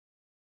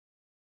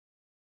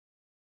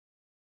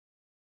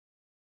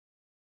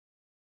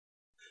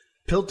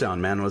Piltdown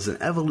Man was an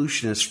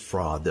evolutionist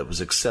fraud that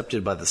was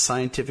accepted by the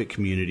scientific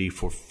community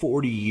for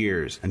 40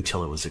 years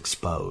until it was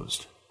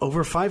exposed.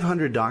 Over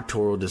 500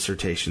 doctoral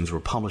dissertations were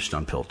published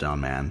on Piltdown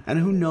Man, and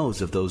who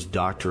knows if those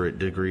doctorate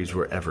degrees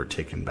were ever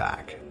taken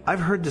back. I've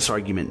heard this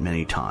argument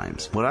many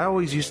times. What I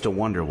always used to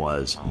wonder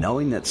was,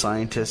 knowing that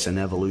scientists and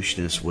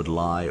evolutionists would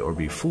lie or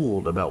be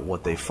fooled about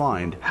what they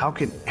find, how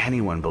can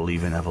anyone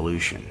believe in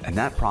evolution? And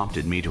that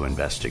prompted me to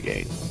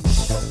investigate.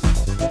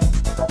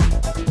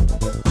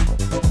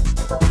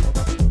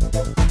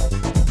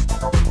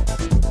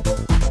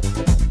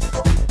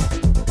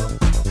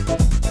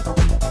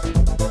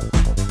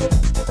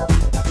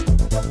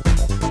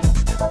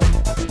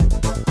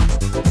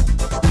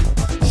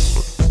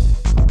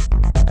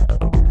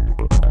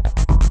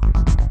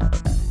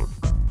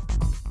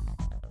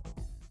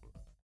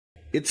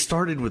 It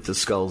started with the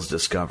skull's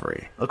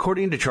discovery.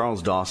 According to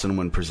Charles Dawson,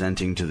 when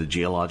presenting to the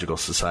Geological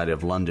Society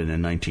of London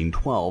in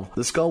 1912,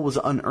 the skull was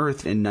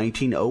unearthed in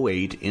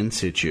 1908 in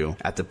situ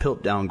at the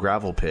Piltdown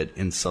gravel pit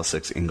in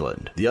Sussex,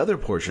 England. The other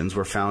portions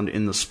were found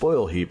in the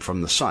spoil heap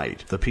from the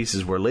site. The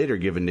pieces were later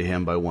given to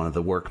him by one of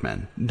the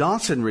workmen.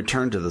 Dawson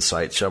returned to the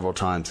site several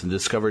times and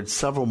discovered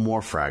several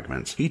more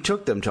fragments. He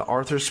took them to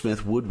Arthur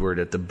Smith Woodward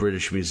at the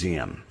British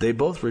Museum. They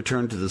both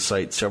returned to the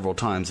site several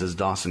times as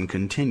Dawson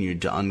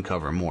continued to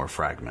uncover more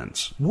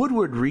fragments.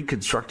 Woodward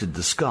reconstructed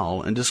the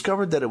skull and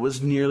discovered that it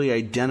was nearly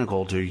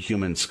identical to a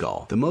human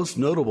skull, the most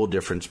notable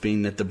difference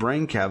being that the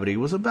brain cavity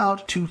was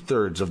about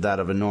 2/3 of that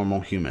of a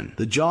normal human.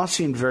 The jaw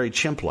seemed very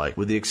chimp-like,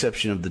 with the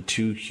exception of the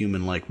two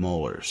human-like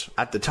molars.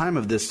 At the time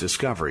of this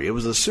discovery, it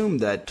was assumed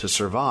that, to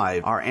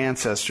survive, our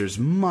ancestors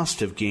must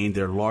have gained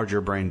their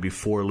larger brain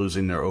before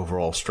losing their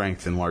overall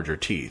strength and larger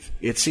teeth.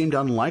 It seemed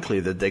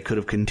unlikely that they could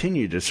have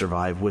continued to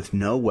survive with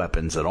no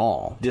weapons at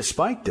all.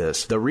 Despite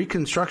this, the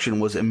reconstruction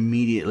was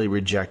immediately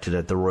rejected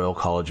at the Royal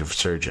College of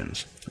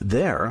Surgeons.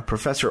 There,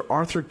 Professor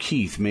Arthur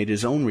Keith made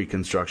his own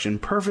reconstruction,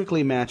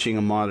 perfectly matching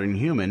a modern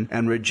human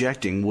and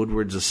rejecting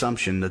Woodward's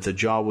assumption that the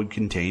jaw would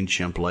contain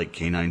chimp-like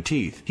canine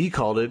teeth. He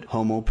called it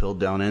Homo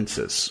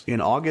piltdownensis. In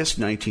August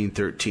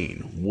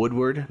 1913,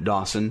 Woodward,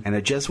 Dawson, and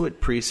a Jesuit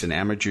priest and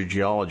amateur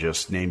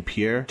geologist named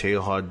Pierre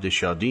Teilhard de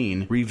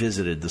Chardin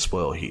revisited the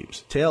spoil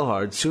heaps.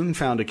 Teilhard soon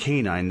found a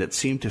canine that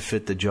seemed to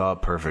fit the jaw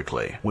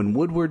perfectly. When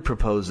Woodward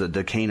proposed that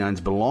the canines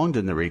belonged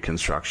in the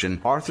reconstruction,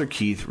 Arthur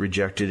Keith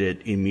rejected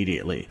it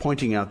immediately,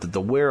 pointing out that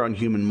the wear on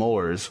human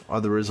molars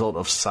are the result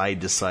of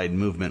side-to-side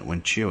movement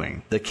when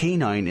chewing. The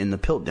canine in the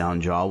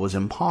Piltdown jaw was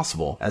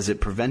impossible, as it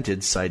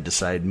prevented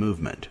side-to-side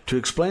movement. To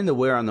explain the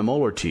wear on the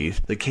molar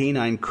teeth, the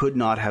canine could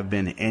not have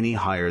been any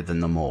higher than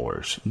the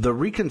molars. The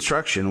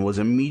reconstruction was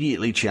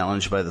immediately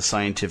challenged by the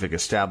scientific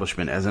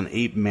establishment as an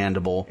ape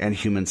mandible and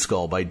human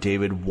skull by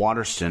David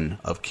Waterston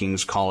of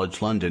King's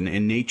College London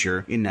in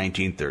Nature in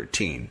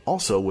 1913.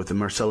 Also with the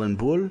Marcellin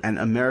Boule and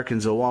American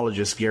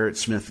zoologist Gerrit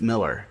Smith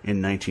Miller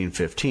in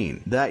 1915.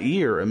 That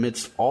year,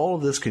 amidst all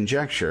of this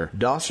conjecture,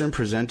 Dawson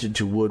presented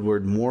to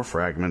Woodward more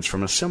fragments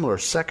from a similar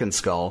second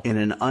skull in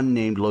an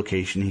unnamed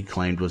location he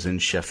claimed was in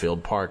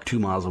Sheffield Park, 2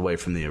 miles away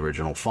from the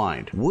original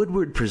find.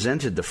 Woodward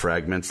presented the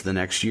fragments the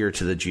next year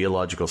to the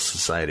Geological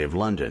Society of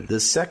London.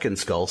 This second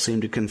skull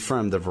seemed to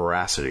confirm the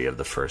veracity of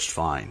the first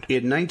find.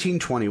 In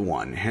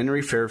 1921,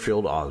 Henry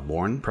Fairfield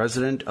Osborne,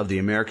 president of the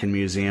American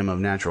Museum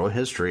of Natural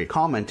History,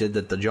 commented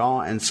that the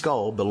jaw and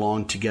skull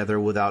belonged together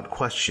without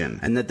question,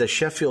 and that the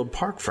Sheffield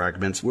Park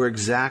fragments were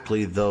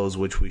exactly those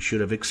which we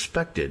should have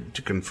expected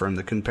to confirm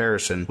the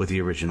comparison with the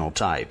original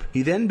type.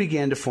 He then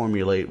began to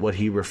formulate what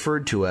he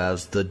referred to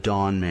as the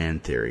Dawn Man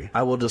theory.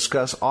 I will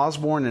discuss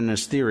Osborne and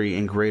his theory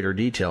in greater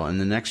detail in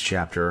the next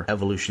chapter,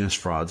 Evolutionist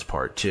Frauds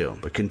Part 2.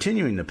 But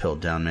continuing the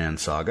Piltdown Man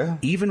saga,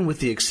 even with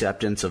the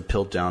acceptance of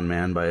Piltdown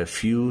Man by a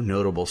few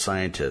notable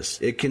scientists,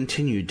 it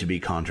continued to be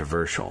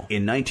controversial.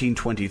 In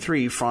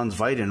 1923, Franz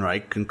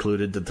Weidenreich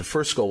concluded that the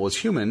first skull was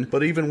human,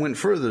 but even went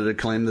further to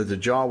claim that the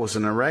jaw was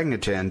an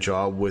orangutan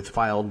jaw with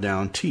filed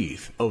down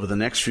teeth. Over the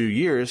next few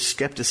years,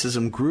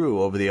 skepticism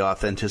grew over the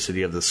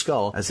authenticity of the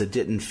skull as it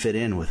didn't fit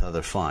in with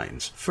other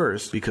finds.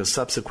 First, because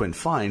subsequent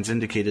finds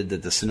indicated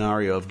that the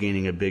scenario of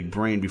gaining a big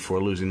brain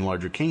before losing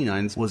larger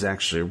canines was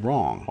actually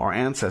wrong. Our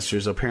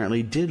ancestors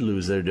apparently did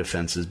lose their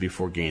defenses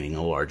before gaining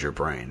a larger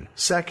brain.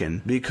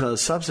 Second,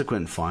 because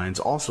subsequent finds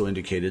also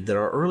indicated that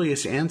our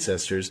earliest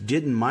ancestors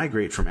didn't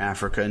migrate from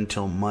Africa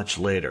until much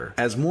later.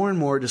 As more and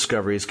more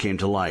discoveries came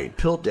to light,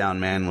 Piltdown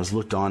Man was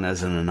looked on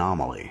as an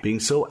anomaly, being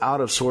so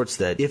out of sorts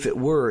that, if it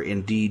were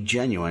indeed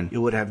genuine, it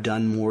would have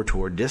done more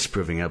toward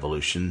disproving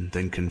evolution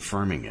than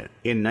confirming it.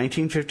 In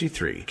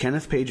 1953,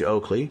 Kenneth Page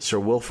Oakley, Sir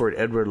Wilfrid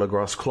Edward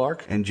LaGrosse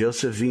Clark, and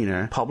Joseph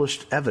Weiner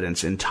published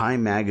evidence in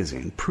Time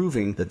magazine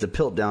proving that the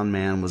Piltdown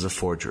Man was a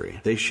forgery.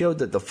 They showed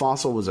that the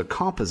fossil was a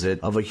composite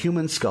of a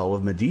human skull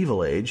of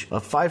medieval age, a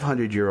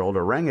 500-year-old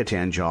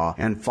orangutan jaw,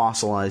 and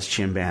fossilized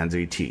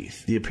chimpanzee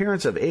teeth. The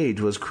appearance of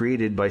age was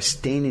created by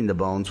staining the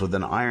bones with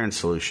an iron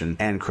solution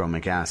and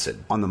chromic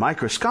acid. On the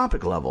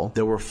microscopic level,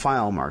 there were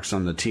file marks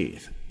on the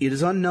teeth. It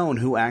is unknown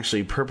who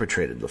actually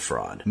perpetrated the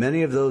fraud.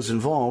 Many of those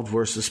involved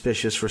were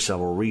suspicious for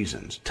several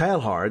reasons.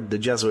 Teilhard, the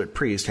Jesuit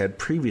priest, had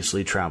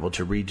previously traveled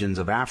to regions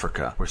of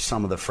Africa where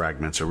some of the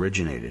fragments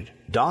originated.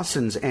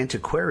 Dawson's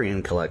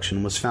antiquarian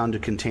collection was found to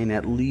contain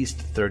at least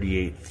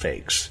 38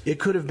 fakes. It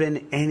could have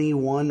been any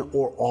one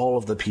or all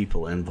of the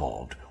people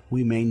involved.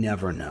 We may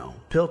never know.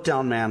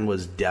 Piltdown Man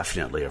was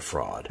definitely a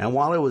fraud, and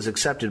while it was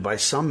accepted by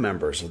some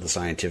members of the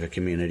scientific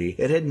community,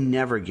 it had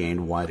never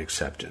gained wide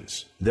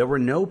acceptance. There were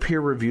no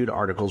peer-reviewed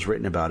articles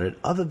written about it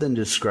other than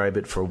to describe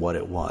it for what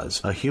it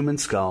was, a human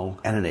skull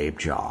and an ape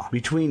jaw.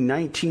 Between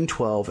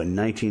 1912 and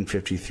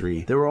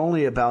 1953, there were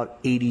only about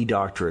 80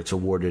 doctorates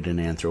awarded in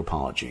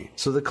anthropology,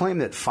 so the claim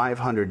that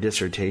 500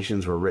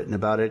 dissertations were written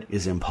about it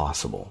is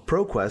impossible.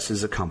 Proquest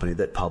is a company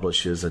that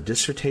publishes a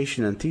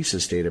dissertation and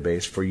thesis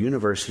database for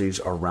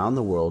universities around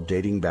the world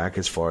dating back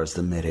as far as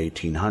the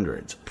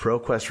mid-1800s.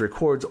 Proquest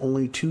records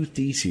only 2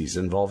 theses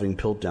involving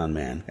Piltdown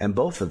Man, and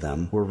both of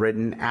them were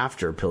written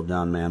after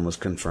Piltdown Man was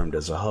confirmed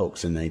as a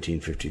hoax in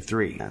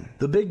 1953.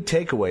 The big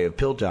takeaway of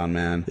Piltdown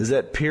Man is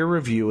that peer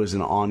review is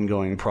an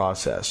ongoing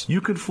process.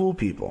 You can fool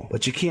people,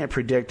 but you can't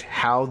predict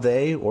how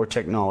they or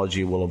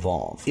technology will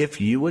evolve.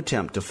 If you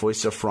attempt to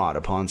foist a fraud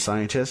upon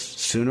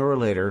scientists, sooner or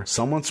later,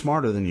 someone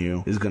smarter than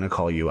you is going to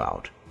call you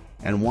out.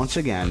 And once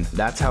again,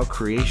 that's how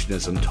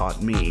creationism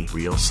taught me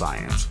real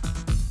science.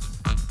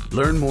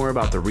 Learn more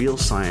about the real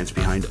science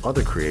behind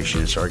other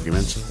creationist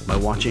arguments by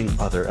watching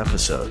other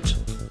episodes.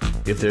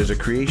 If there's a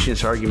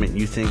creationist argument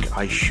you think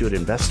I should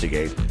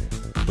investigate,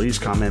 please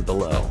comment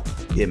below.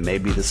 It may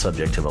be the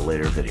subject of a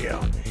later video.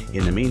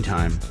 In the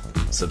meantime,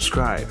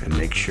 subscribe and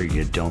make sure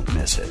you don't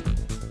miss it.